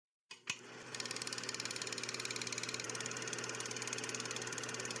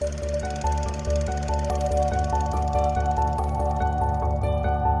Hi,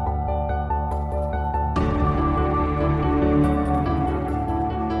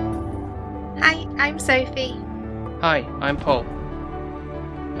 I'm Sophie. Hi, I'm Paul.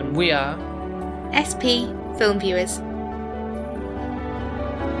 And we are SP Film Viewers.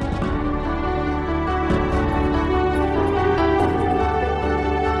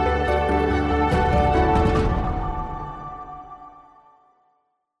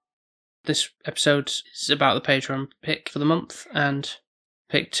 This episode is about the Patreon pick for the month, and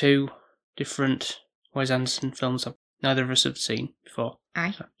pick 2 different Wes Anderson films that neither of us have seen before.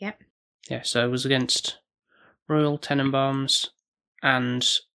 Aye, yep. Yeah, so it was against Royal Tenenbaums and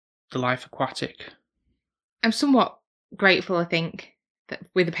The Life Aquatic. I'm somewhat grateful, I think, that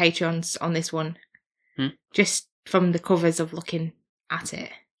with the Patreons on this one. Just from the covers of looking at it.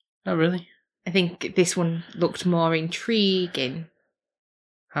 Oh, really? I think this one looked more intriguing.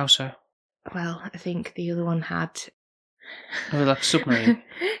 How so? Well, I think the other one had... Oh, like a submarine?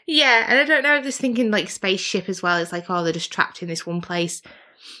 Yeah, and I don't know, just thinking like spaceship as well. It's like, oh, they're just trapped in this one place.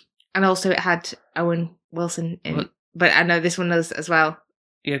 And also it had Owen Wilson in it. But I know this one does as well.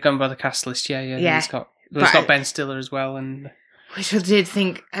 Yeah, going by the cast list, yeah. It's got Ben Stiller as well, and which I did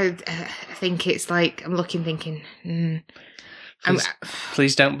think. I think it's like I'm looking, thinking.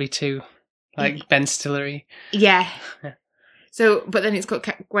 Please don't be too like Ben Stiller-y. Yeah. So, but then it's got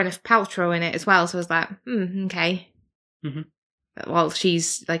Gwyneth Paltrow in it as well. So I was like, okay. Mm-hmm. Well,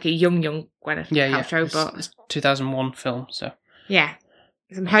 she's like a young Gwyneth Paltrow, but it's 2001 film, so yeah.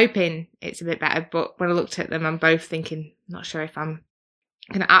 I'm hoping it's a bit better, but when I looked at them, I'm both thinking, not sure if I'm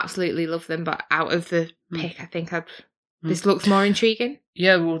going to absolutely love them, but out of the pick, I think this looks more intriguing.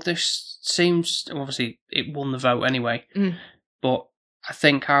 Yeah, well, this seems, obviously, it won the vote anyway, but I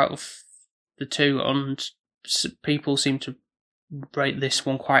think out of the two, people seem to rate this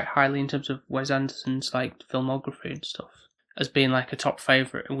one quite highly in terms of Wes Anderson's like filmography and stuff, as being like a top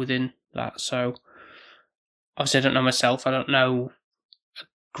favourite within that, so obviously I don't know myself, I don't know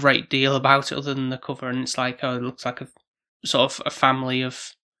great deal about it other than the cover, and it's like, oh, it looks like a sort of a family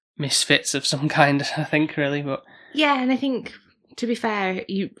of misfits of some kind, I think, really. But yeah, and I think, to be fair,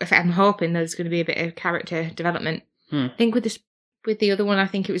 I'm hoping there's going to be a bit of character development. I think with the other one, I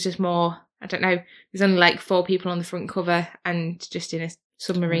think it was just more, I don't know, there's only like 4 people on the front cover and just in a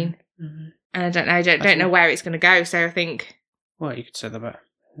submarine. And I don't know where it's going to go, so I think... Well, you could say that about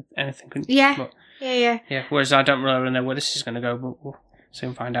anything, couldn't you? Yeah, but, yeah. Whereas I don't really know where this is going to go, but we'll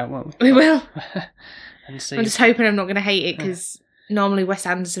soon find out, won't we? We will. And see. I'm just hoping I'm not going to hate it, because normally Wes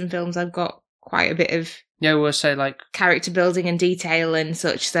Anderson films, I've got quite a bit of... Yeah, we'll say like... character building and detail and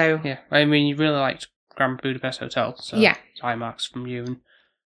such, so... Yeah, I mean, you really liked Grand Budapest Hotel, so yeah. It's high marks from you, and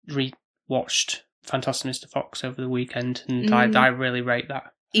re-watched Fantastic Mr. Fox over the weekend, and I really rate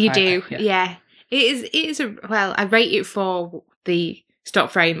that. You do, yeah. It is I rate it for the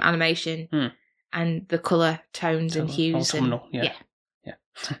stop frame animation and the colour tones and hues. Autumnal, yeah.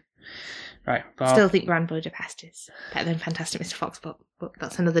 Right. But still think Grand Budapest is better than Fantastic Mr. Fox, but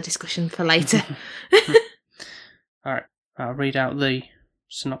that's another discussion for later. Alright, I'll read out the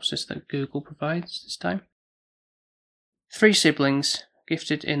synopsis that Google provides this time. 3 siblings,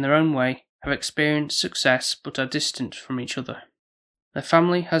 gifted in their own way, have experienced success but are distant from each other. Their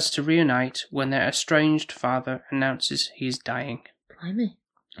family has to reunite when their estranged father announces he is dying. Blimey.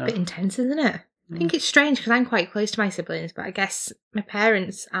 A bit intense, isn't it? I think it's strange because I'm quite close to my siblings, but I guess my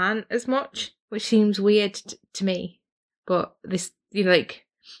parents aren't as much, which seems weird to me. But this, you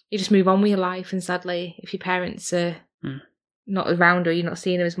just move on with your life, and sadly, if your parents are not around or you're not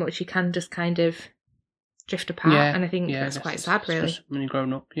seeing them as much, you can just kind of drift apart. Yeah, and I think that's quite sad, really. When you're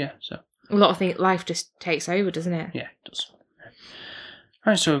growing up, so. A lot of things, life just takes over, doesn't it? Yeah, it does.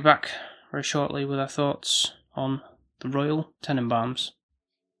 Right, so we're back very shortly with our thoughts on the Royal Tenenbaums.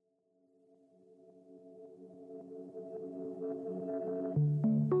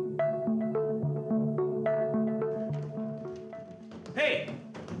 Hey!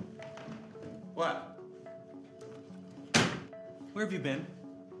 What? Where have you been?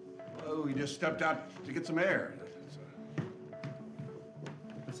 Oh, we just stepped out to get some air.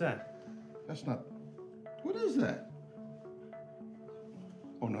 What's that? That's not... What is that?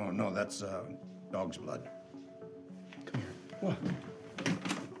 Oh, no, that's dog's blood. Come here. What?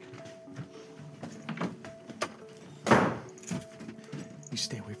 You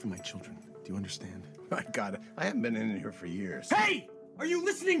stay away from my children. Do you understand? My God, I haven't been in here for years. Hey! Are you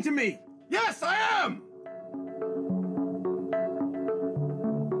listening to me? Yes, I am!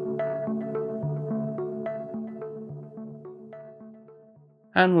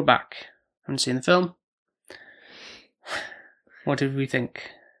 And we're back. Haven't seen the film. What did we think?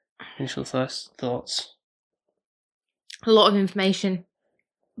 initial first thoughts? A lot of information,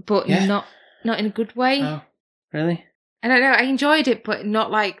 but not in a good way. Oh, really? I don't know. I enjoyed it, but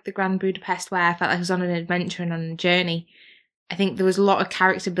not like the Grand Budapest, where I felt like I was on an adventure and on a journey. I think there was a lot of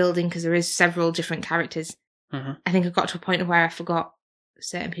character building because there is several different characters. Mm-hmm. I think I got to a point where I forgot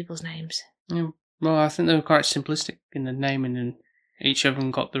certain people's names. Yeah. Well, I think they were quite simplistic in the naming, and each of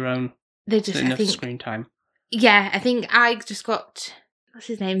them got their own enough screen time. Yeah, I think I just got, what's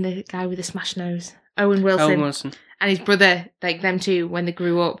his name, the guy with the smashed nose? Owen Wilson. And his brother, like them two, when they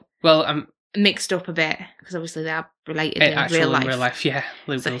grew up. Well, mixed up a bit, because obviously they are related in real life. In real life, yeah.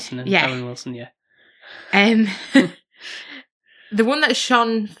 Luke Wilson and Owen Wilson, yeah. The one that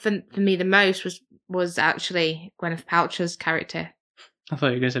shone for me the most was actually Gwyneth Paltrow's character. I thought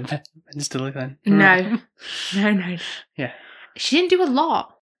you were going to say Ben Stiller then. No. Yeah. She didn't do a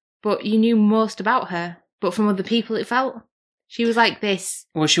lot, but you knew most about her. But from other people, it felt she was like this.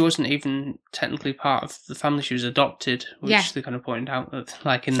 Well, she wasn't even technically part of the family. She was adopted, which they kind of pointed out that,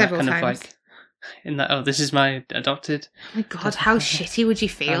 like, in several that kind times. Of like, in that, oh, this is my adopted. Oh my God, how shitty would you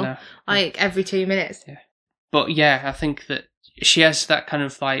feel? Like every 2 minutes. Yeah. But yeah, I think that she has that kind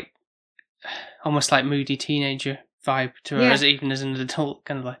of like, almost like moody teenager vibe to her, even as an adult,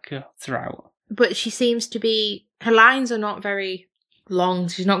 kind of like throughout. But she seems to be, her lines are not very long.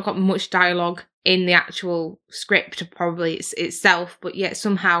 She's not got much dialogue in the actual script, probably itself, but yet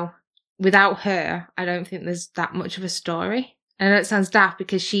somehow, without her, I don't think there's that much of a story. And I know it sounds daft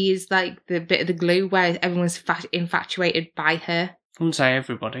because she is like the bit of the glue where everyone's infatuated by her. I wouldn't say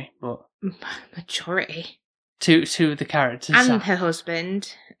everybody, but majority. Two of the characters. And her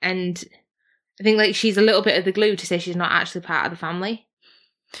husband. And I think like she's a little bit of the glue to say she's not actually part of the family.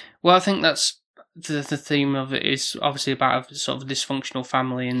 Well, I think that's the theme of it is obviously about a sort of a dysfunctional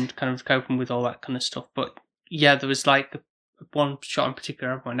family and kind of coping with all that kind of stuff. But yeah, there was like one shot in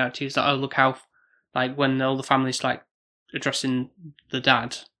particular I pointed out to you is that, oh, look how, like, when all the family's like addressing the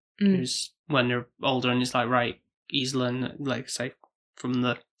dad, who's when they're older, and it's like, right, he's learned, like, say, from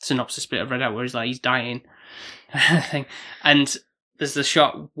the synopsis bit I've read out where he's like, he's dying, thing. And there's the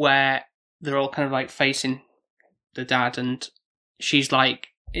shot where they're all kind of like facing the dad, and she's like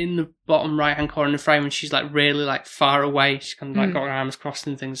in the bottom right hand corner of the frame, and she's like really like far away. She's kind of like got her arms crossed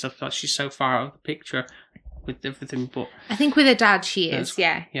and things. I thought she's so far out of the picture with everything. But I think with her dad she is,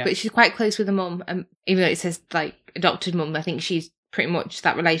 yeah. But she's quite close with her mum, and even though it says like adopted mum, I think she's pretty much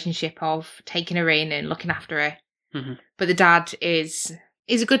that relationship of taking her in and looking after her. Mm-hmm. But the dad is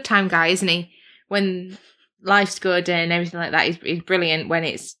a good time guy, isn't he? When life's good and everything like that, he's brilliant. When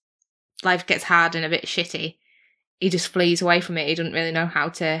it's life gets hard and a bit shitty, he just flees away from it. He doesn't really know how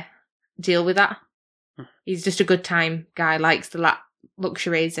to deal with that. He's just a good time guy, likes the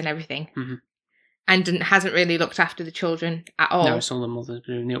luxuries and everything. Mm-hmm. And hasn't really looked after the children at all. No, it's all the mother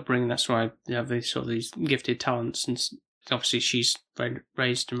doing the upbringing. That's why they have these sort of these gifted talents, and obviously she's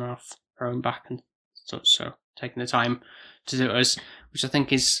raised them off her own back, and so taking the time to do it, which I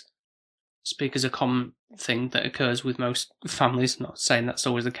think is speak as a common thing that occurs with most families. Not saying that's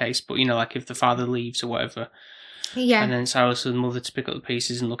always the case, but like if the father leaves or whatever, and then it's also the mother to pick up the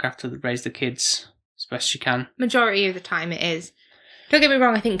pieces and look after raise the kids as best she can. Majority of the time it is. Don't get me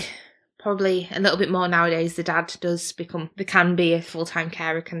wrong, I think probably a little bit more nowadays the dad can be a full-time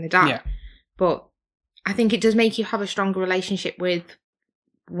carer, can the dad. Yeah. But I think it does make you have a stronger relationship with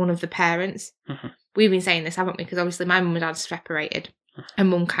one of the parents. Mm-hmm. We've been saying this, haven't we? Because obviously my mum and dad separated, and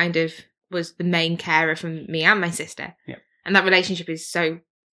mum kind of was the main carer for me and my sister. Yeah. And that relationship is so,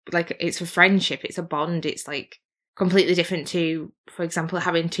 like, it's a friendship, it's a bond, it's like completely different to, for example,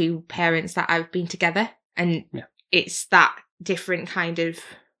 having two parents that have been together, and it's that different kind of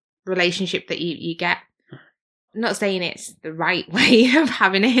relationship that you get. I'm not saying it's the right way of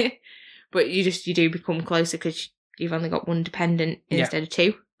having it, but you do become closer because you've only got one dependent instead of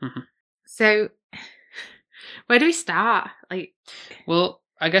two. Mm-hmm. So where do we start? Well,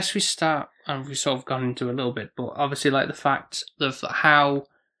 I guess we start, and we've sort of gone into a little bit, but obviously like the fact of how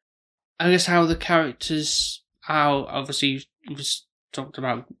the characters, how obviously it was talked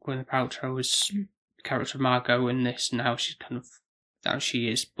about Gwyneth Paltrow was the character of Margot in this, and how she's kind of how she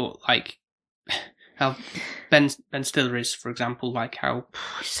is, but like how Ben Stiller is, for example, like how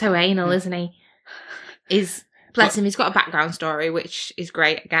so anal, isn't he? Bless him, he's got a background story, which is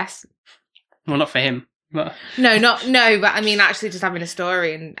great, I guess. Well, not for him. But... No, but I mean actually just having a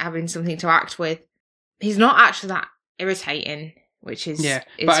story and having something to act with. He's not actually that irritating, which is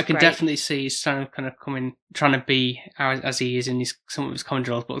but I can definitely see he's trying to be as he is in some of his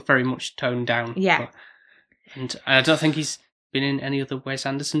comedy roles, but very much toned down. Yeah. And I don't think he's been in any other Wes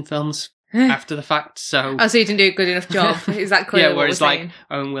Anderson films. after the fact. So Oh, so he didn't do a good enough job. Is that clear? yeah, whereas what we're like saying?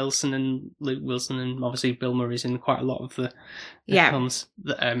 Owen Wilson and Luke Wilson and obviously Bill Murray's in quite a lot of the films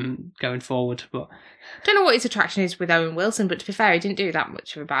that, going forward. But Don't know what his attraction is with Owen Wilson, but to be fair, he didn't do that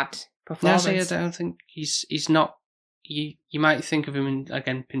much of a bad no, performance. I don't think he's not. You might think of him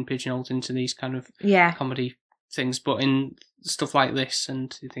being pigeonholed into these kind of comedy things, but in stuff like this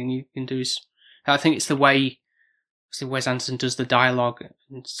and the thing you can do is, I think it's the way Wes Anderson does the dialogue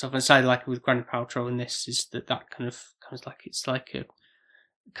and stuff. And say like with Gwyneth Paltrow in this is that kind of like it's like a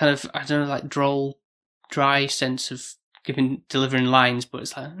kind of, I don't know, like droll, dry sense of delivering lines, but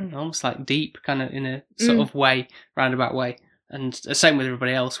it's like almost like deep kind of in a sort of way, roundabout way. And the same with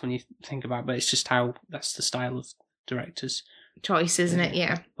everybody else when you think about it, but it's just how that's the style of directors' choice, isn't it?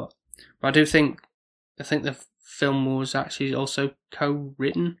 Yeah. But I do think the film was actually also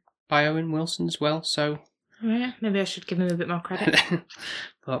co-written by Owen Wilson as well. So yeah, maybe I should give him a bit more credit.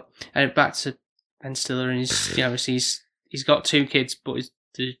 But back to Ben Stiller, and he's got 2 kids, but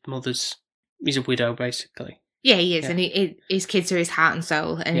he's a widow basically. Yeah, he is, and his kids are his heart and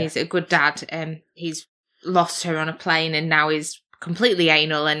soul, and he's a good dad. He's lost her on a plane, and now he's completely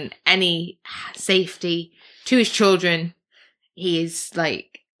anal, and any safety to his children, he is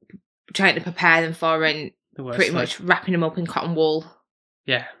like trying to prepare them for, and pretty much wrapping them up in cotton wool.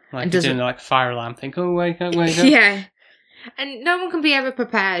 Yeah, like doing like a fire alarm thing. Oh, wake up! Yeah, and no one can be ever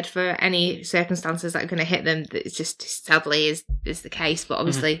prepared for any circumstances that are going to hit them. It's just sadly is the case, but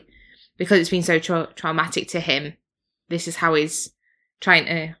obviously because it's been so traumatic to him, this is how he's trying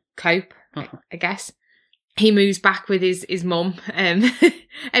to cope. I guess he moves back with his mum.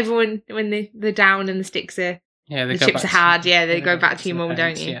 Everyone when they're down and the sticks are the chips are hard. They go back to your mum,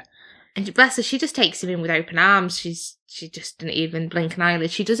 don't you? Yeah. And bless her, she just takes him in with open arms. She just didn't even blink an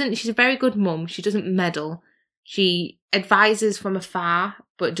eyelid. She's a very good mum. She doesn't meddle. She advises from afar,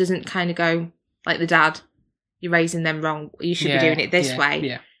 but doesn't kind of go like the dad, you're raising them wrong. You should be doing it this way.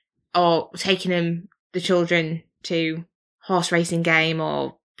 Yeah. Or taking the children to horse racing game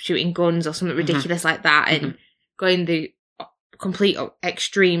or shooting guns or something ridiculous like that, and going the complete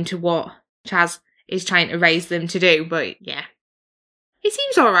extreme to what Chaz is trying to raise them to do. But yeah. It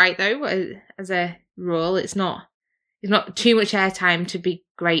seems all right though, as a role. It's not too much airtime to be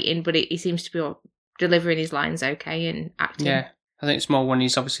great in, but he seems to be delivering his lines okay and acting. Yeah, I think it's more when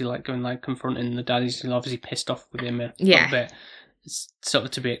he's obviously like going like confronting the dad. He's obviously pissed off with him a little bit. It's sort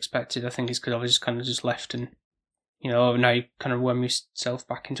of to be expected. I think it's because obviously kind of just left and now you kind of worm yourself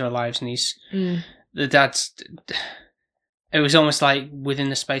back into our lives, and he's the dad's. It was almost like within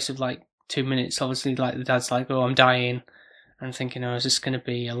the space of like 2 minutes. Obviously, like the dad's like, "Oh, I'm dying." I'm thinking, is this going to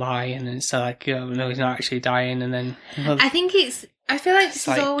be a lie? And then it's like, no, he's not actually dying. And then I feel like this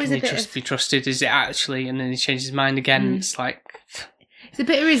is always a bit. Can he just be trusted? Is it actually? And then he changes his mind again. It's like it's a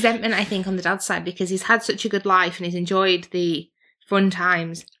bit of resentment, I think, on the dad's side because he's had such a good life and he's enjoyed the fun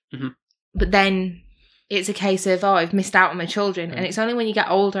times. But then it's a case of I've missed out on my children, and it's only when you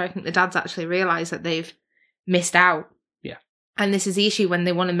get older, I think the dads actually realise that they've missed out. Yeah, and this is the issue when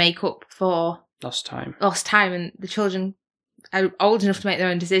they want to make up for lost time, and the children are old enough to make their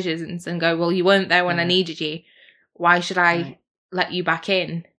own decisions and go, well, you weren't there when I needed you. Why should I let you back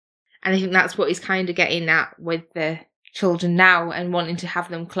in? And I think that's what he's kind of getting at with the children now and wanting to have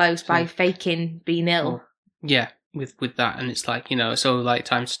them close by faking being ill. Yeah, with that. And it's like, it's all like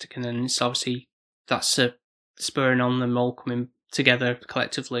time's ticking, and it's obviously that's spurring on them all coming together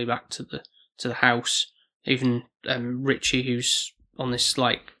collectively back to the house. Even Richie, who's on this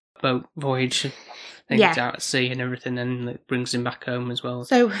like boat voyage out at sea and everything, and it brings him back home as well.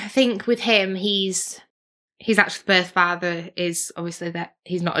 So I think with him, he's actually birth father is obviously that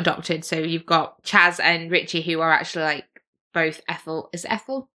he's not adopted. So you've got Chaz and Richie who are actually like both Ethel. Is it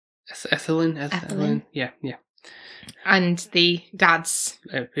Ethel? Ethelyn. Yeah. And the dad's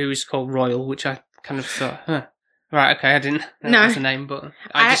who is called Royal, which I kind of thought, right, okay, I didn't know that was the name, but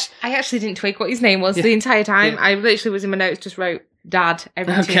I actually didn't twig what his name was the entire time. I literally was in my notes, just wrote Dad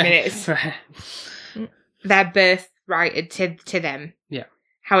every 2 minutes. Right. They're birthrighted to them. Yeah.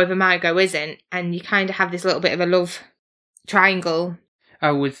 However, Margot isn't, and you kind of have this little bit of a love triangle.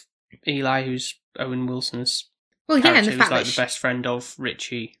 Oh, with Eli, who's Owen Wilson's and the fact like the best friend of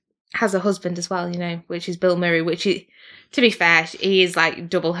Richie. Has a husband as well, which is Bill Murray, which is, to be fair, he is like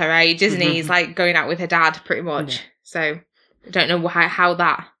double her age, isn't he? He's like going out with her dad pretty much. Yeah. So I don't know how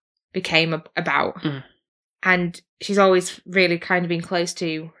that became about. And she's always really kind of been close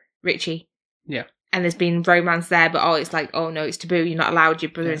to Richie. Yeah. And there's been romance there, but it's like, oh no, it's taboo. You're not allowed,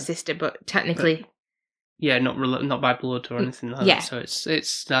 your brother and sister, but technically. Not by blood or anything like that. So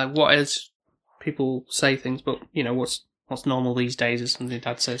it's what is people say things, but what's what's normal these days or something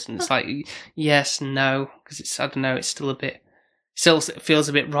Dad says, and it's like, yes, no, because it's, I don't know, it's still it feels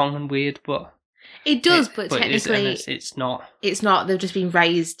a bit wrong and weird, but... It does, but technically... It's not. It's not, they've just been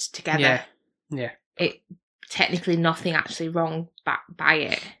raised together. Yeah. It technically nothing actually wrong by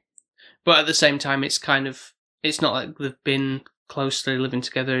it. But at the same time, it's kind of... It's not like they've been closely living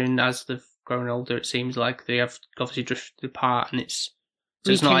together, and as they've grown older, it seems like they have obviously drifted apart, and it's...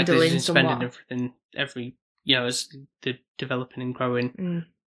 So it's not like they've been spending everything every... as they're developing and growing,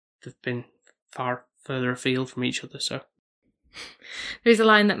 they've been far further afield from each other, so... There's a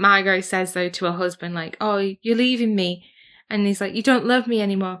line that Margot says, though, to her husband, like, oh, you're leaving me. And he's like, you don't love me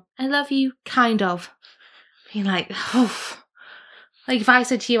anymore. I love you, kind of. Being like, oh. Like, if I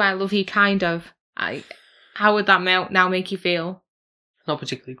said to you, I love you, kind of, how would that now make you feel? Not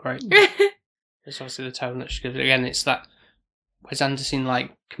particularly great. It's obviously the tone that she gives it. Again, it's that Wes Anderson,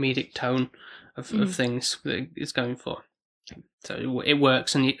 like, comedic tone of things that it's going for. So it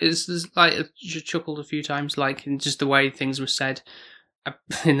works, and it's like you chuckled a few times, like in just the way things were said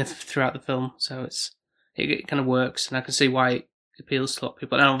throughout the film. So it kind of works, and I can see why it appeals to a lot of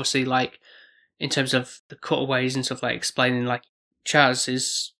people. And obviously, like in terms of the cutaways and stuff, like explaining, like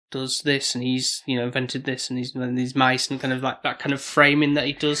Chaz does this, and he's invented this, and he's these mice, and kind of like that kind of framing that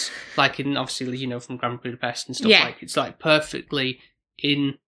he does, like in obviously from Grand Budapest and stuff. Yeah. Like it's like perfectly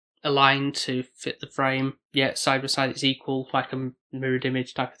in aligned to fit the frame, yet side by side it's equal, like a mirrored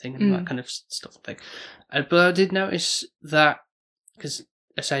image type of thing, and that kind of stuff. But I did notice that, because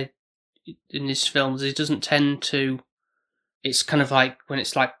I say in his films, he doesn't tend to. It's kind of like when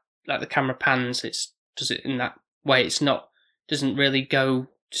it's like the camera pans, does it in that way. It's not doesn't really go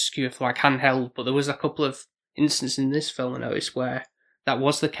skew for like handheld. But there was a couple of instances in this film I noticed where that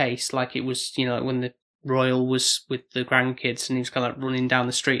was the case. Like it was, like when the Royal was with the grandkids, and he was kind of like running down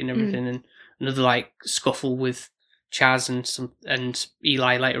the street and everything, and another like scuffle with Chaz and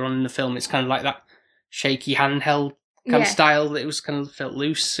Eli later on in the film. It's kind of like that shaky handheld kind of style that it was kind of felt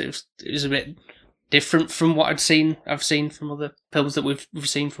loose. It was a bit different from what I've seen from other films that we've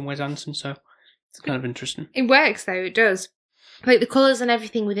seen from Wes Anderson. So it's kind of interesting. It works though. It does. Like the colours and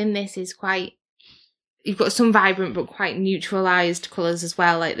everything within this is quite. You've got some vibrant but quite neutralised colours as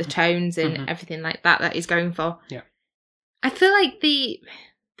well, like the tones and everything like that he's going for. Yeah. I feel like the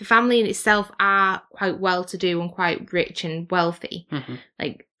family in itself are quite well-to-do and quite rich and wealthy.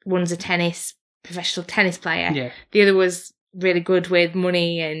 Like, one's a professional tennis player. Yeah. The other was really good with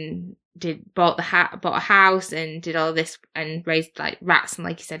money and bought a house and did all this and raised, like, rats and,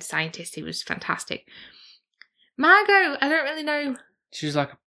 like you said, scientists. He was fantastic. Margot, I don't really know. She's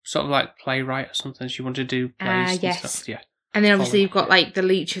like a sort of like playwright or something. She wanted to do plays and stuff. Yeah. And then obviously you've got like the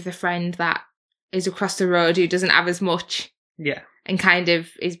leech of the friend that is across the road who doesn't have as much. Yeah. And kind of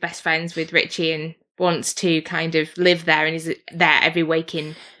is best friends with Richie and wants to kind of live there and is there every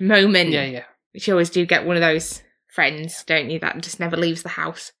waking moment. Yeah. Which you always do get one of those friends, don't you, that just never leaves the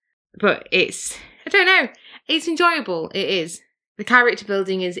house. But I don't know, it's enjoyable. It is. The character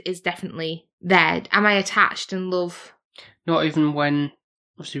building is definitely there. Am I attached and love? Not even when...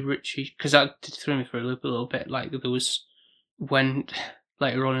 Obviously Richie, because that did throw me for a loop a little bit. Like there was when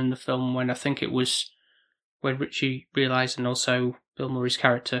later on in the film, when I think it was when Richie realised, and also Bill Murray's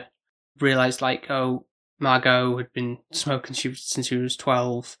character realised, like, oh, Margot had been smoking since she was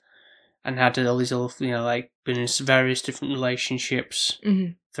 12, and had all these other, like been in various different relationships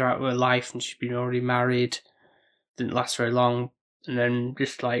throughout her life, and she'd been already married, didn't last very long, and then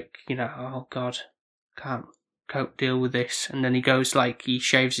just like oh God, can't deal with this, and then he goes like he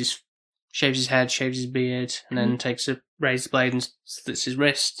shaves his head, shaves his beard, and then takes a razor blade and slits his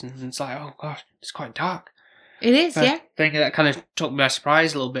wrist, and it's like, oh God, it's quite dark. It is, but yeah. I think that kind of took me by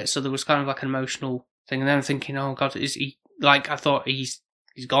surprise a little bit. So there was kind of like an emotional thing, and then I'm thinking, oh God, is he like? I thought he's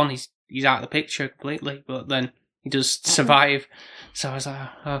gone, he's out of the picture completely, but then he does survive. So I was like,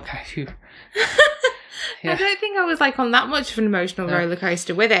 oh, okay, phew. Yeah. I don't think I was like on that much of an emotional roller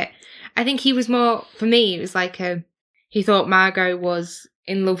coaster with it. I think he was more, for me, it was like he thought Margot was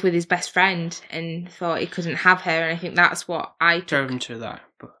in love with his best friend and thought he couldn't have her, and I think that's what I drove him to that.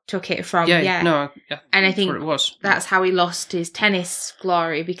 But... took it from. No, and I think it was. That's how he lost his tennis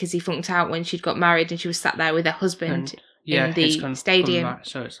glory, because he funked out when she'd got married and she was sat there with her husband in the stadium. Back,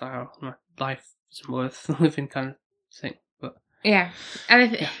 so it's like, oh, my life isn't worth living, kind of thing. But yeah,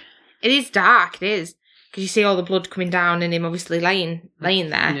 and it is dark. It is, because you see all the blood coming down and him obviously laying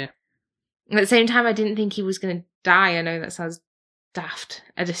there. Yeah. At the same time, I didn't think he was going to die. I know that sounds daft.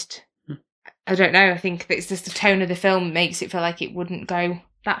 I don't know. I think it's just the tone of the film makes it feel like it wouldn't go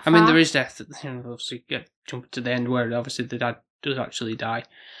that far. I mean, there is death. Obviously, jumping to the end where obviously the dad does actually die.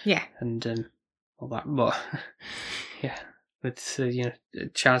 Yeah. And all that. But Yeah, with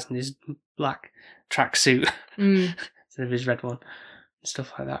Chaz in his black tracksuit instead of his red one and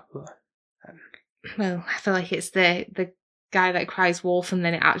stuff like that. But well, I feel like it's the guy that cries wolf, and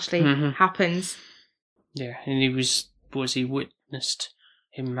then it actually happens. Yeah, and he witnessed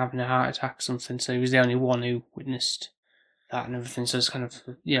him having a heart attack or something, so he was the only one who witnessed that and everything, so it's kind of,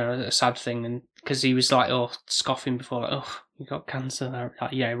 a sad thing, and because he was like, scoffing before, like, you got cancer,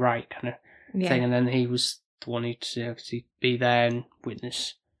 like, yeah, right, kind of thing, and then he was the one who to be there and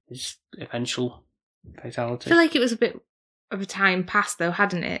witness his eventual fatality. I feel like it was a bit of a time past, though,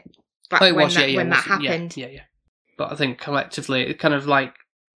 hadn't it? When that happened. Yeah. But I think collectively, it kind of like,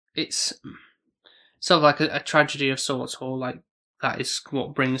 it's sort of like a tragedy of sorts, or like that is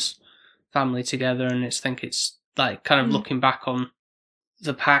what brings family together, and it's like kind of looking back on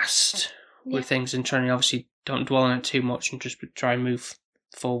the past with things and trying to obviously don't dwell on it too much and just try and move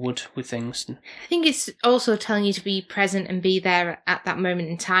forward with things. I think it's also telling you to be present and be there at that moment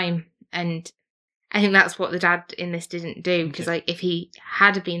in time, and I think that's what the dad in this didn't do, because like if he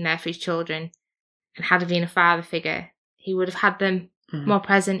had been there for his children and had been a father figure, he would have had them more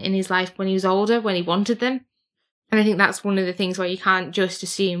present in his life when he was older, when he wanted them. And I think that's one of the things where you can't just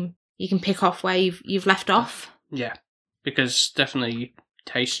assume you can pick off where you've left off. Yeah, because definitely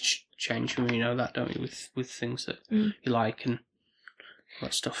tastes change, you know that, don't you, with things that you like and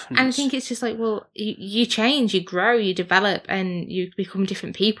that stuff. And I think it's just like, well, you change, you grow, you develop, and you become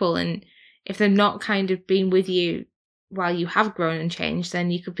different people. And if they're not kind of being with you while you have grown and changed,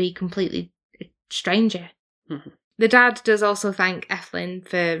 then you could be completely a stranger. The dad does also thank Evelyn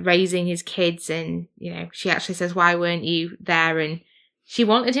for raising his kids, and, she actually says, why weren't you there? And she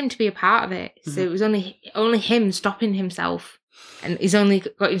wanted him to be a part of it. So it was only him stopping himself, and he's only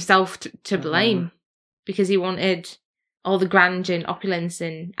got himself to blame because he wanted all the grandeur and opulence,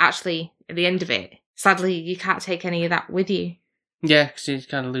 and actually, at the end of it, sadly, you can't take any of that with you. Yeah, because he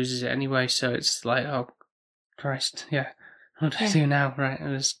kind of loses it anyway, so it's like, oh, Christ, what do I do now? Right, I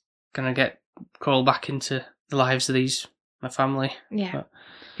was going to crawl back into the lives of my family. Yeah. But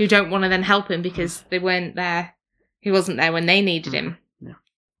who don't want to then help him because they weren't there. He wasn't there when they needed him. Yeah.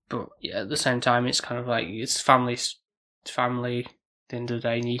 But at the same time, it's kind of like, it's family at the end of the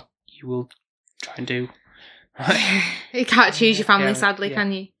day, and you will try and do. Right? You can't choose your family, sadly,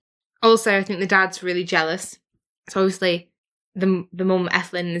 can you? Also, I think the dad's really jealous. So obviously, the mum,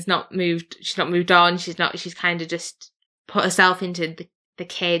 Evelyn, is not moved. She's not moved on. She's kind of just put herself into the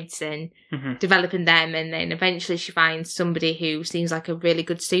kids and developing them, and then eventually she finds somebody who seems like a really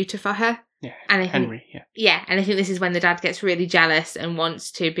good suitor for her. Yeah, and Henry. And I think this is when the dad gets really jealous and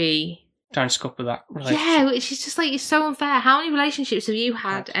wants to be trying to scupper that relationship. Yeah, which is just like, it's so unfair. How many relationships have you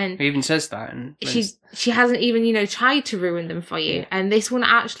had? And he even says that, and she hasn't even tried to ruin them for you. And this one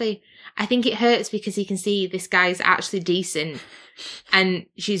actually, I think it hurts because he can see this guy's actually decent, and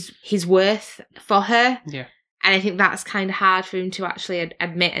he's worth for her. Yeah. And I think that's kind of hard for him to actually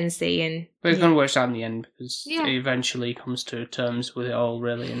admit and see. But it's going to work out in the end, because he eventually comes to terms with it all,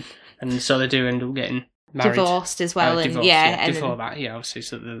 really. And so they do end up getting married. Divorced as well. And divorced, and before that, obviously,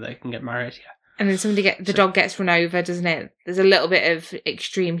 so that they can get married, And then the dog gets run over, doesn't it? There's a little bit of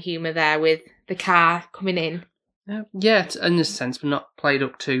extreme humour there with the car coming in. Yeah, in a sense, but not played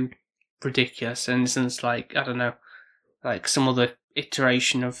up too ridiculous. In a sense, like, I don't know, like some other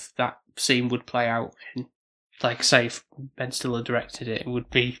iteration of that scene would play out in, like, say, if Ben Stiller directed it, it would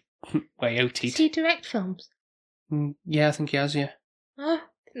be way OTT. Does he direct films? Yeah, I think he has, yeah. Oh,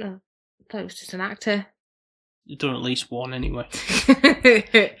 no. I thought it was just an actor. He's done at least one, anyway.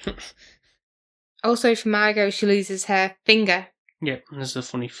 Also, for Margot, she loses her finger. Yeah, and there's a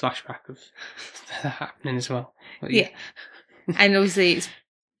funny flashback of that happening as well. But yeah. And obviously, it's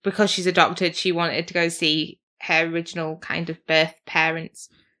because she's adopted, she wanted to go see her original kind of birth parents.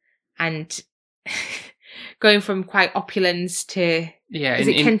 And going from quite opulence to... Yeah, is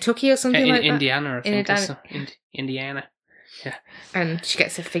it Kentucky or something like that? Indiana, I think. Indiana. Yeah. And she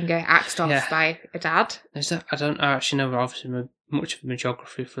gets her finger axed off by a dad. Is that? I don't actually know obviously much of the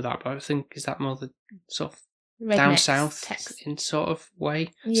geography for that, but I think, is that more the sort of rednecks, down south Texas in sort of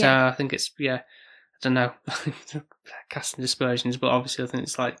way? Yeah. So I think it's, I don't know, casting dispersions, but obviously I think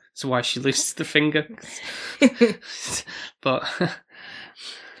it's like, that's why she loses the finger. But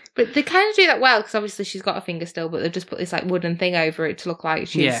they kind of do that well, because obviously she's got a finger still, but they've just put this like wooden thing over it to look like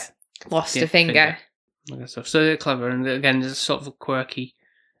she's lost a finger. So they're clever, and again, there's a sort of a quirky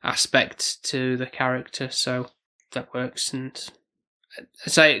aspect to the character, so that works. And I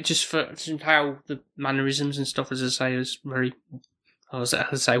say, just for how the mannerisms and stuff, as I say, is very, as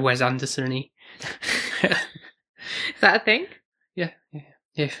I say, Wes Anderson-y. Is that a thing? Yeah.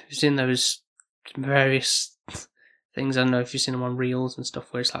 He's in those various things. I don't know if you've seen them on reels and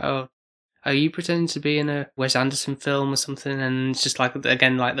stuff where it's like, oh, are you pretending to be in a Wes Anderson film or something? And it's just like,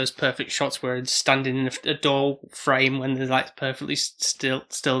 again, like those perfect shots where it's standing in a door frame when they're like perfectly still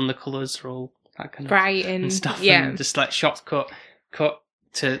and the colours are all that kind of bright and stuff. Yeah. And just like shots cut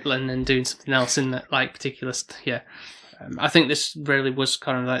to and then doing something else in that like particular, I think this really was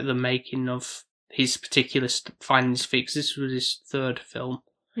kind of like the making of his particular finding his feet, because this was his third film.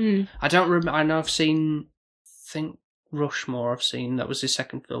 I don't remember. I know I've seen, think Rushmore. I've seen that was his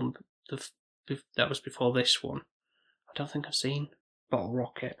second film. That was before this one. I don't think I've seen Bottle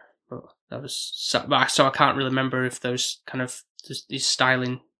Rocket, but that was so I can't really remember if those kind of his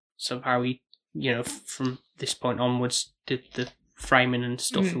styling, somehow he, from this point onwards did the framing and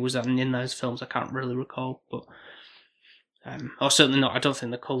stuff. Was that in those films? I can't really recall, but or certainly not. I don't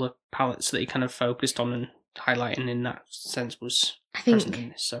think the colour palettes that he kind of focused on and highlighting in that sense was present in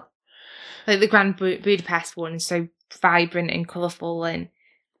this. So, like the Grand Budapest one is so vibrant and colourful, and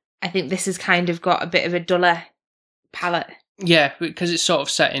I think this has kind of got a bit of a duller palette. Yeah, because it's sort of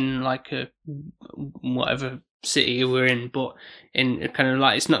set in like a whatever city we're in, but in kind of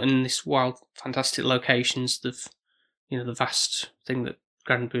like, it's not in this wild, fantastic locations. The vast thing that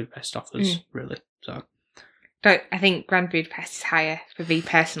Grand Budapest offers, really. So, I think Grand Budapest is higher for me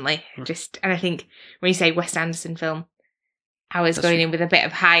personally. And I think when you say Wes Anderson film, I was going in with a bit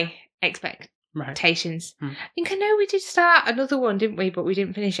of high expectations. I think I know we did start another one, didn't we? But we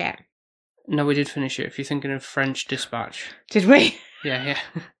didn't finish it. No, we did finish it. If you're thinking of French Dispatch. Did we? Yeah.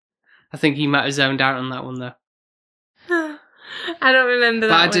 I think he might have zoned out on that one, though. I don't remember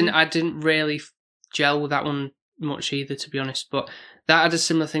that one. I didn't really gel with that one much either, to be honest. But that had a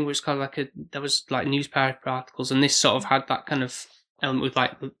similar thing, which was kind of like there was like newspaper articles, and this sort of had that kind of element with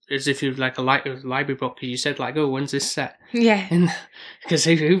like, as if it was like a library book, because you said like, oh, when's this set? Yeah. Because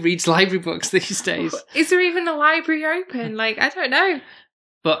who reads library books these days? Is there even a library open? Like, I don't know.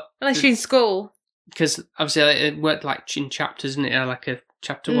 But unless you're in school. Because obviously it worked like in chapters, and it had like a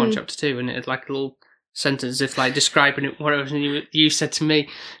chapter 1, chapter 2, and it had like a little sentence if like describing it, whatever. And you said to me,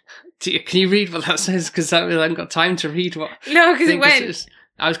 "Can you read what that says?" Because I haven't got time to read what. No, because it went.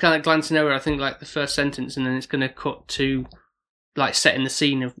 I was kind of glancing over. I think like the first sentence, and then it's going to cut to like setting the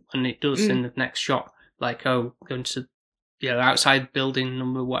scene of, and it does in the next shot, like going to outside building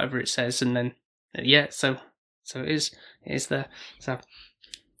number whatever it says, and then so it is there. So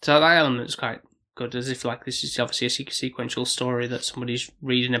that element is quite good, as if like this is obviously a sequential story that somebody's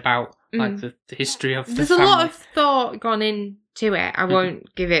reading about, like the history of the family. There's a lot of thought gone into it. I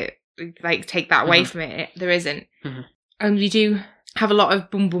won't give it, like, take that away from it. There isn't. You do have a lot of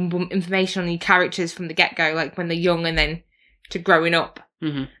boom, boom, boom information on your characters from the get-go, like when they're young and then to growing up,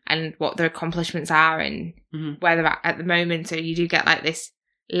 and what their accomplishments are and where they're at the moment. So you do get like this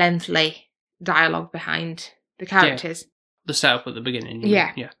lengthy dialogue behind the characters. Yeah. The setup at the beginning.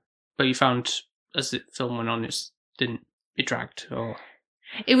 Yeah. But you found, as the film went on, it dragged, or...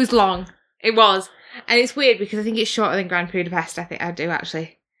 It was long. It was. And it's weird because I think it's shorter than Grand Budapest. I think I do actually.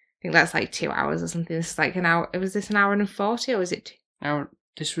 I think that's like 2 hours or something. This is like an hour. Was this an hour and 40 or was it?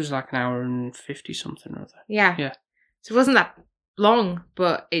 This was like an hour and 50 something or other. Yeah. So it wasn't that long,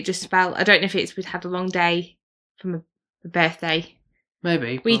 but it just felt, I don't know if we'd had a long day from a birthday.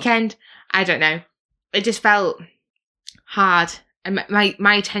 Maybe. Weekend. I don't know. It just felt hard, and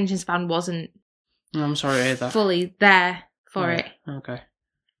my attention span wasn't. I'm sorry to hear that. Fully there for it. Okay.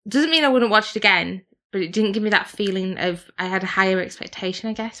 Doesn't mean I wouldn't watch it again, but it didn't give me that feeling of, I had a higher expectation,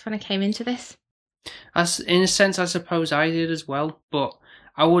 I guess, when I came into this. As in a sense, I suppose I did as well, but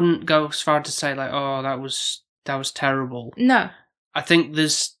I wouldn't go as far to say like, oh, that was terrible. No. I think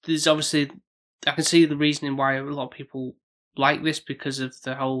there's obviously, I can see the reasoning why a lot of people like this, because of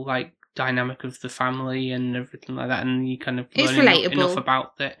the whole like dynamic of the family and everything like that, and you kind of learn enough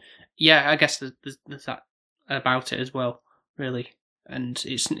about that. Yeah, I guess there's that about it as well, really. And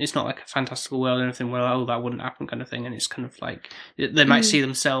it's not like a fantastical world or anything where, oh, that wouldn't happen kind of thing. And it's kind of like they might see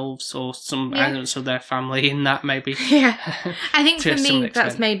themselves or some elements of their family in that, maybe. Yeah, I think for me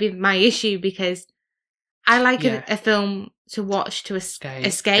that's maybe my issue, because I like a film to watch to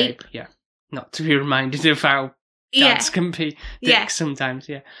escape. Yeah, not to be reminded of how dads can be dicks sometimes.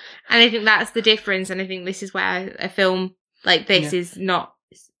 Yeah, and I think that's the difference. And I think this is where a film like this is not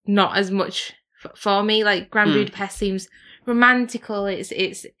as much for me. Like Grand Budapest seems romantical,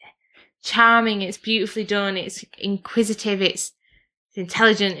 it's charming, it's beautifully done, it's inquisitive, it's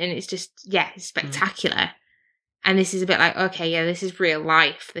intelligent, and it's just it's spectacular. And this is a bit like, okay, this is real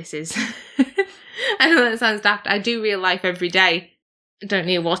life. This is I know that sounds daft. I do real life every day. I don't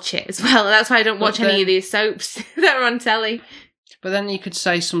need to watch it as well. That's why I don't watch any of these soaps that are on telly. But then you could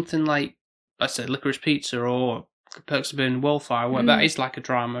say something like, let's say Licorice Pizza or Perks of Burning Wallflower, where that is like a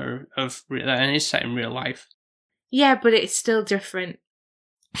drama and is set in real life. Yeah, but it's still different.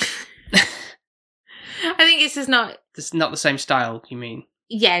 I think it's just not. It's not the same style. You mean?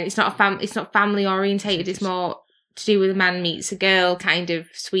 Yeah, it's not It's not family orientated. It's more to do with a man meets a girl, kind of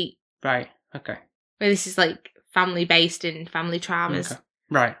sweet. Right. Okay. Where this is like family based and family traumas. Okay.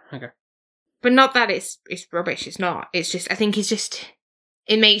 Right. Okay. But not that it's rubbish. It's not. It's just. I think it's just.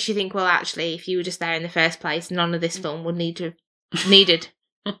 It makes you think. Well, actually, if you were just there in the first place, none of this film would needed.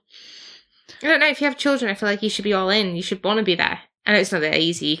 I don't know. If you have children, I feel like you should be all in. You should want to be there. I know it's not that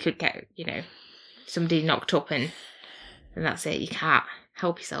easy. You could get, somebody knocked up and that's it. You can't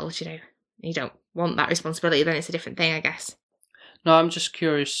help yourselves, You don't want that responsibility, then it's a different thing, I guess. No, I'm just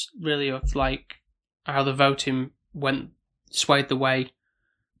curious, really, of like how the voting swayed the way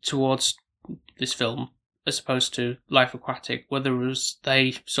towards this film as opposed to Life Aquatic. Whether it was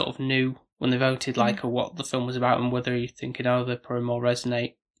they sort of knew when they voted, like, or what the film was about, and whether you're thinking, oh, they probably more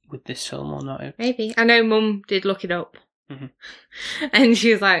resonate with this film or not. Maybe. I know Mum did look it up. And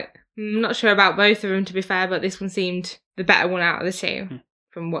she was like, I'm not sure about both of them, to be fair, but this one seemed the better one out of the two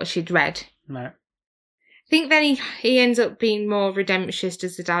from what she'd read. Right. I think then he ends up being more redemptious.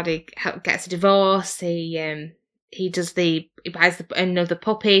 Does the dad? He gets a divorce. He buys another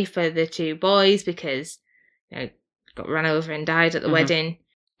puppy for the two boys because got run over and died at the wedding.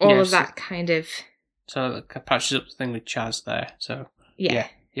 All of that kind of. So it patches up the thing with Chaz there. So yeah.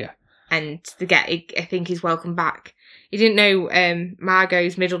 And I think he's welcome back. He didn't know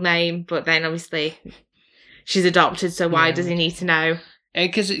Margot's middle name, but then obviously she's adopted, so why does he need to know?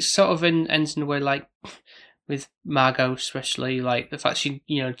 Because it sort of ends in a way like with Margot, especially like the fact she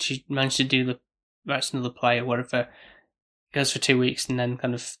managed to do the rest of the play or whatever, goes for 2 weeks and then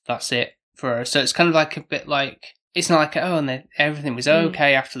kind of that's it for her. So it's kind of like a bit like, it's not like, oh, and then everything was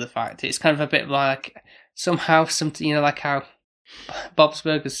okay after the fact. It's kind of a bit like somehow something, like how Bob's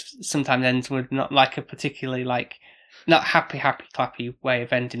Burgers sometimes ends with not like a particularly like not happy clappy way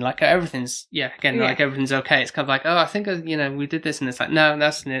of ending. Like everything's like everything's okay. It's kind of like, oh, I think we did this, and it's like, no,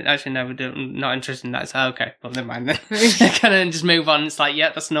 that's actually no, we're not interested in that. It's okay, well, never mind then. Kind of just move on. It's like,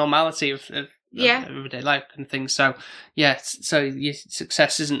 that's normality of everyday life and things. So so your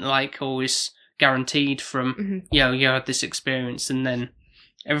success isn't like always guaranteed from you had this experience and then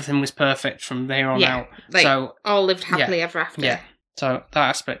everything was perfect from there on out. Like, so all lived happily ever after. Yeah. So that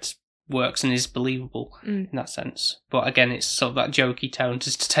aspect works and is believable in that sense. But again, it's sort of that jokey tone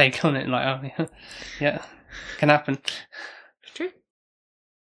just to take on it, like, oh yeah, can happen. True.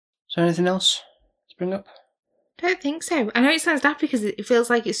 Is there anything else to bring up? I don't think so. I know it sounds daft because it feels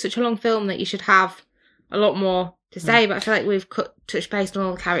like it's such a long film that you should have a lot more to say, but I feel like we've touched base on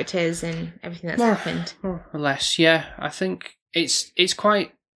all the characters and everything that's happened. More or less, yeah. I think it's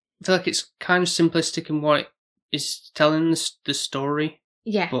quite. I feel like it's kind of simplistic in what it is telling the story.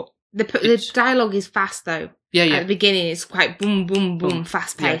 Yeah, but the dialogue is fast though. Yeah. At the beginning, it's quite boom, boom, boom,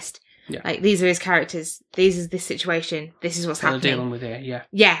 fast paced. Yeah. Like these are his characters. This is this situation. This is what's happening. They're dealing with it. Yeah.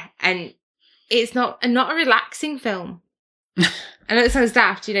 Yeah, and it's not a relaxing film. I know it sounds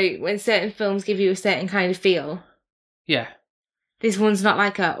daft, when certain films give you a certain kind of feel. Yeah. This one's not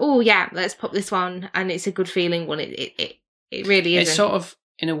like let's pop this one and it's a good feeling one. It really isn't. It's sort of,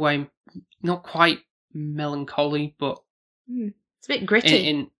 in a way, not quite melancholy, but it's a bit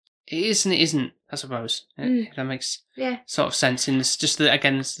gritty. It is and it isn't, I suppose. If that makes sort of sense. And it's just,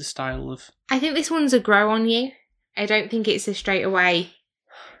 again, it's the style of... I think this one's a grow on you. I don't think it's a straight away...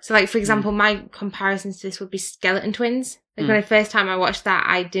 So, like, for example, my comparisons to this would be Skeleton Twins. Like, when the first time I watched that,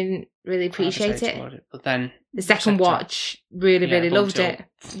 I didn't really appreciate it. But then... The second watch, really loved it.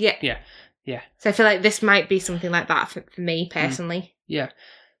 Yeah. So I feel like this might be something like that for me, personally. Yeah.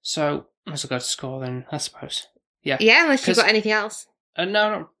 So, let's go to score then, I suppose. Yeah. Yeah, unless you've got anything else.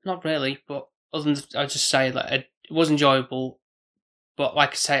 No, not really. But other than I'll just say that it was enjoyable. But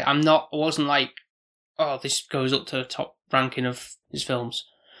like I say, I wasn't like, oh, this goes up to the top ranking of his films.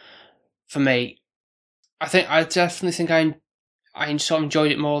 For me, I definitely think I sort of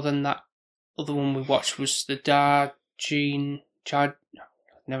enjoyed it more than that other one we watched was the I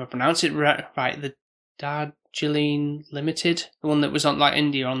never pronounce it right. The Darjeeling Limited, the one that was on like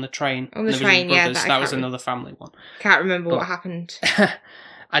India on the train. On the train, yeah. That was another family one. Can't remember what happened.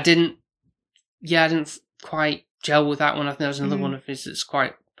 I didn't quite gel with that one. I think there was another one of his that's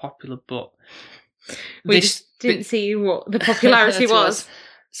quite popular, but we just didn't see what the popularity was.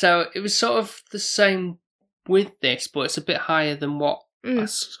 So it was sort of the same with this, but it's a bit higher than what I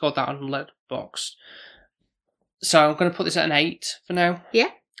scored that on Letterboxd. So I'm going to put this at an 8 for now. Yeah.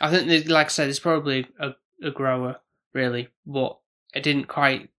 I think, like I said, it's probably a grower, really, but it didn't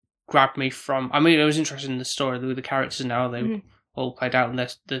quite grabbed me from. I mean, I was interested in the story with the characters and how they all played out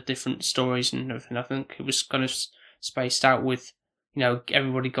and the different stories and everything. I think it was kind of spaced out with,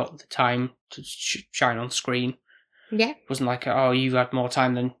 everybody got the time to shine on screen. Yeah. It wasn't like, oh, you had more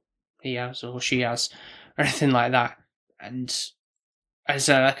time than he has or she has or anything like that. And as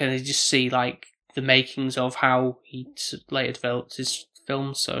I can just see like the makings of how he later developed his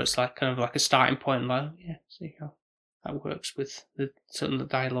films, so it's like kind of like a starting point. Like, see how that works with the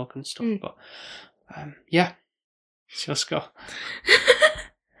dialogue and stuff. But it's your score.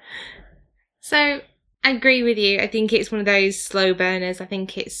 So I agree with you. I think it's one of those slow burners. I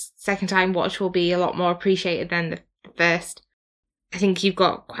think its second time watch will be a lot more appreciated than the first. I think you've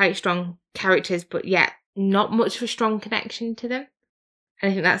got quite strong characters, but yet not much of a strong connection to them.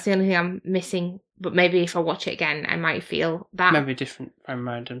 And I think that's the only thing I'm missing. But maybe if I watch it again, I might feel that. Maybe different frame of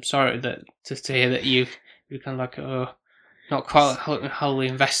mind. I'm sorry to hear that you're kind of like, not quite wholly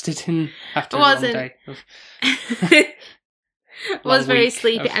invested in after a long day. I was very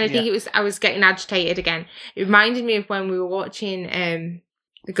sleepy, and I think I was getting agitated again. It reminded me of when we were watching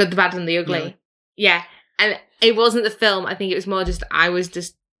The Good, the Bad and the Ugly. Yeah. And it wasn't the film. I think it was more just I was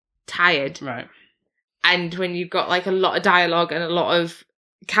just tired. Right. And when you've got like a lot of dialogue and a lot of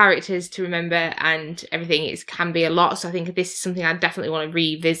characters to remember and everything, it can be a lot. So I think this is something I definitely want to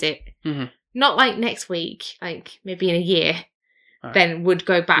revisit. Mm-hmm. Not like next week, like maybe in a year. Right. Then would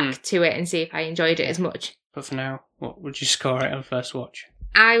go back to it and see if I enjoyed it as much. But for now, what would you score it on first watch?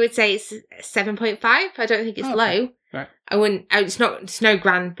 I would say it's 7.5. I don't think it's low. Right. I wouldn't. It's no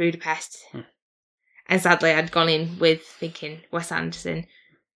Grand Budapest. And sadly, I'd gone in with thinking Wes Anderson,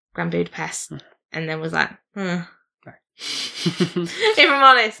 Grand Budapest, and then was like, Right. If I'm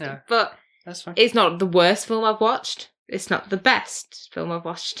honest. Yeah. But that's fine. It's not the worst film I've watched. It's not the best film I've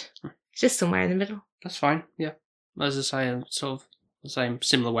watched. It's just somewhere in the middle. That's fine, yeah. As I say, I'm sort of the same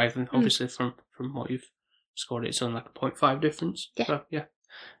similar wavelength, obviously, from what you've scored. It's only like a 0.5 difference. Yeah. So, yeah.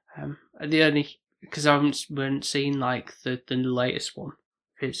 The only... Because I haven't seen, like, the latest one.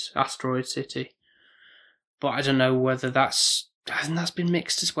 It's Asteroid City. But I don't know whether that's been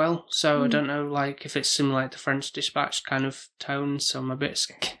mixed as well. So I don't know, like, if it's similar like the French Dispatch kind of tone. So I'm a bit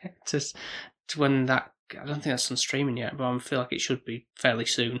scared to when that... I don't think that's on streaming yet, but I feel like it should be fairly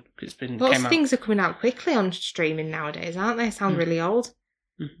soon. Cause Lots of things are coming out quickly on streaming nowadays, aren't they? Sound really old.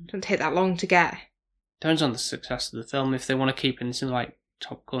 Mm-hmm. Don't take that long to get. Depends on the success of the film. If they want to keep it in like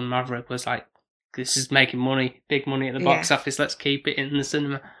Top Gun Maverick was like, this is making money, big money at the box office, let's keep it in the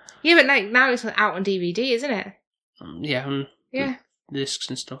cinema. Yeah, but like now it's out on DVD, isn't it? And discs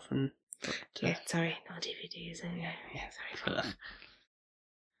and stuff. Sorry, not DVD, is it? Yeah, sorry for that.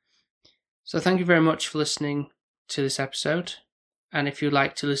 So thank you very much for listening to this episode. And if you'd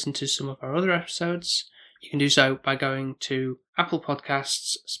like to listen to some of our other episodes, you can do so by going to Apple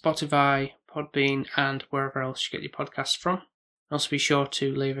Podcasts, Spotify, Podbean, and wherever else you get your podcasts from. Also be sure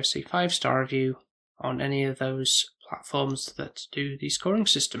to leave us a 5-star review on any of those platforms that do the scoring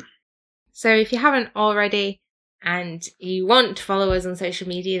system. So if you haven't already and you want to follow us on social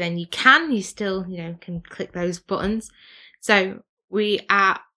media, then you can. You still, can click those buttons. So we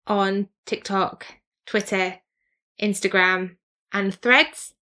are on TikTok, Twitter, Instagram, and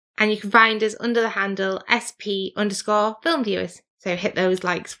Threads. And you can find us under the handle SP_filmviewers. So hit those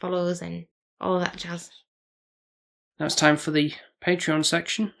likes, follows, and all that jazz. Now it's time for the Patreon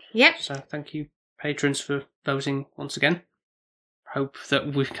section. Yep. So thank you, patrons, for voting once again. Hope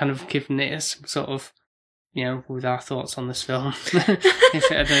that we've kind of given it some sort of, with our thoughts on this film. I don't know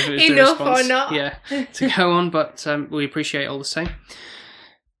if it was enough the response, or not. Yeah, to go on, but we appreciate all the same.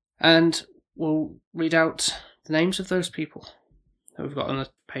 And we'll read out the names of those people that we've got on the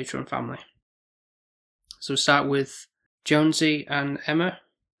Patreon family. So we'll start with Jonesy and Emma,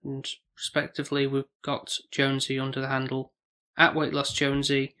 and respectively we've got Jonesy under the handle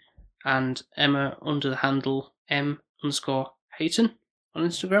 @WeightLossJonesy and Emma under the handle M_Hayton on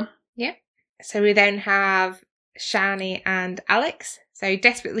Instagram. Yep. So we then have Shani and Alex. So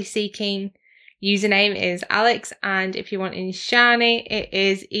Desperately Seeking username is Alex, and if you want in Shani, it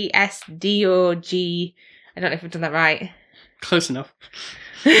is ESDOG. I don't know if I've done that right. Close enough.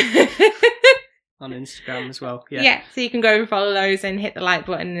 On Instagram as well, yeah. Yeah, so you can go and follow those and hit the like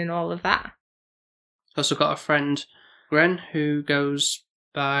button and all of that. Also got a friend, Gren, who goes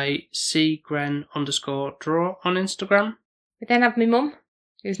by CGren_draw on Instagram. We then have my mum,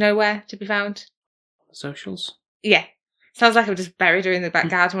 who's nowhere to be found. Socials. Yeah. Sounds like I've just buried her in the back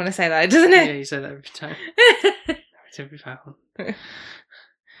garden when I say that, doesn't it? Yeah, you say that every time. Nowhere to be found.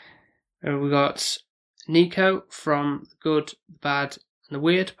 We got Nico from the Good, the Bad and the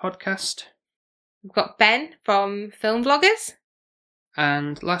Weird podcast. We've got Ben from Film Vloggers.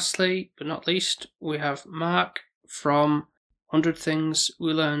 And lastly, but not least, we have Mark from 100 Things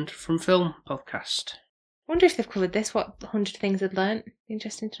We Learned from Film podcast. I wonder if they've covered this, what 100 things I'd learnt.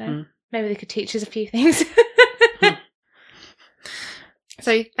 Interesting to know. Maybe they could teach us a few things.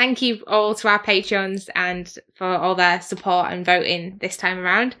 So thank you all to our Patreons and for all their support and voting this time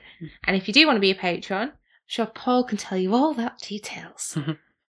around. And if you do want to be a Patreon, I'm sure Paul can tell you all that details.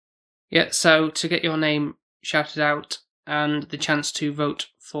 Yeah, so to get your name shouted out and the chance to vote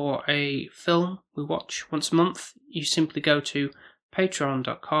for a film we watch once a month, you simply go to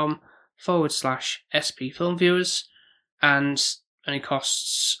patreon.com/SP Film Viewers, and only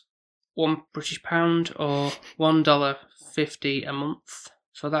costs £1 British or $1.50 a month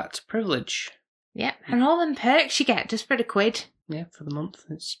for that privilege. Yep, and all them perks you get just for £1. Yeah, for the month.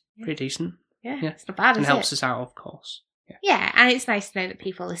 It's pretty decent. Yeah, it's not bad, and is helps it? us out, of course. Yeah, and it's nice to know that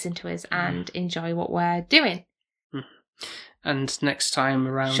people listen to us and enjoy what we're doing. And next time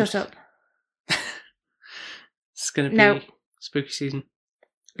around... Shut up. It's going to be spooky season.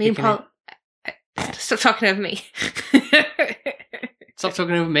 Me and Paul... Stop talking over me. Stop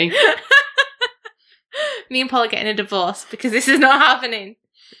talking over me. Me and Paul are getting a divorce because this is not happening.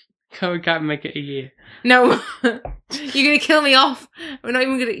 We can't make it a year. No. You're going to kill me off. We're not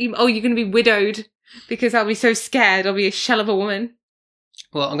even going to... Oh, you're going to be widowed because I'll be so scared. I'll be a shell of a woman.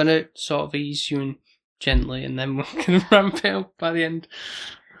 Well, I'm going to sort of ease you in gently and then we're going to ramp it up by the end.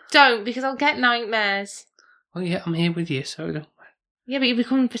 Don't, because I'll get nightmares. Oh yeah, I'm here with you, so don't... Yeah, but you'll be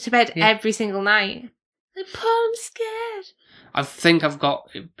coming to bed every single night. Like, Paul, I'm scared. I think I've got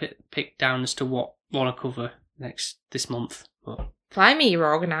it picked down as to what I want to cover this month. But... Fly me, you're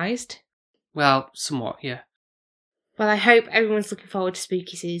organised. Well, somewhat, yeah. Well, I hope everyone's looking forward to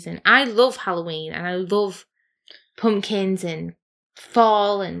spooky season. I love Halloween and I love pumpkins and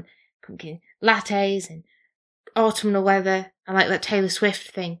fall and pumpkin lattes and autumnal weather. I like that Taylor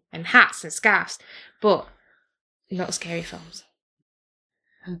Swift thing and hats and scarves, but not scary films.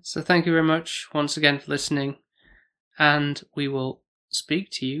 So thank you very much once again for listening, and we will speak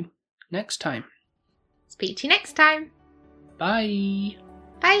to you next time. Speak to you next time. Bye.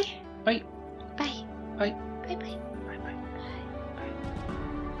 Bye. Bye. Bye. Bye. Bye bye.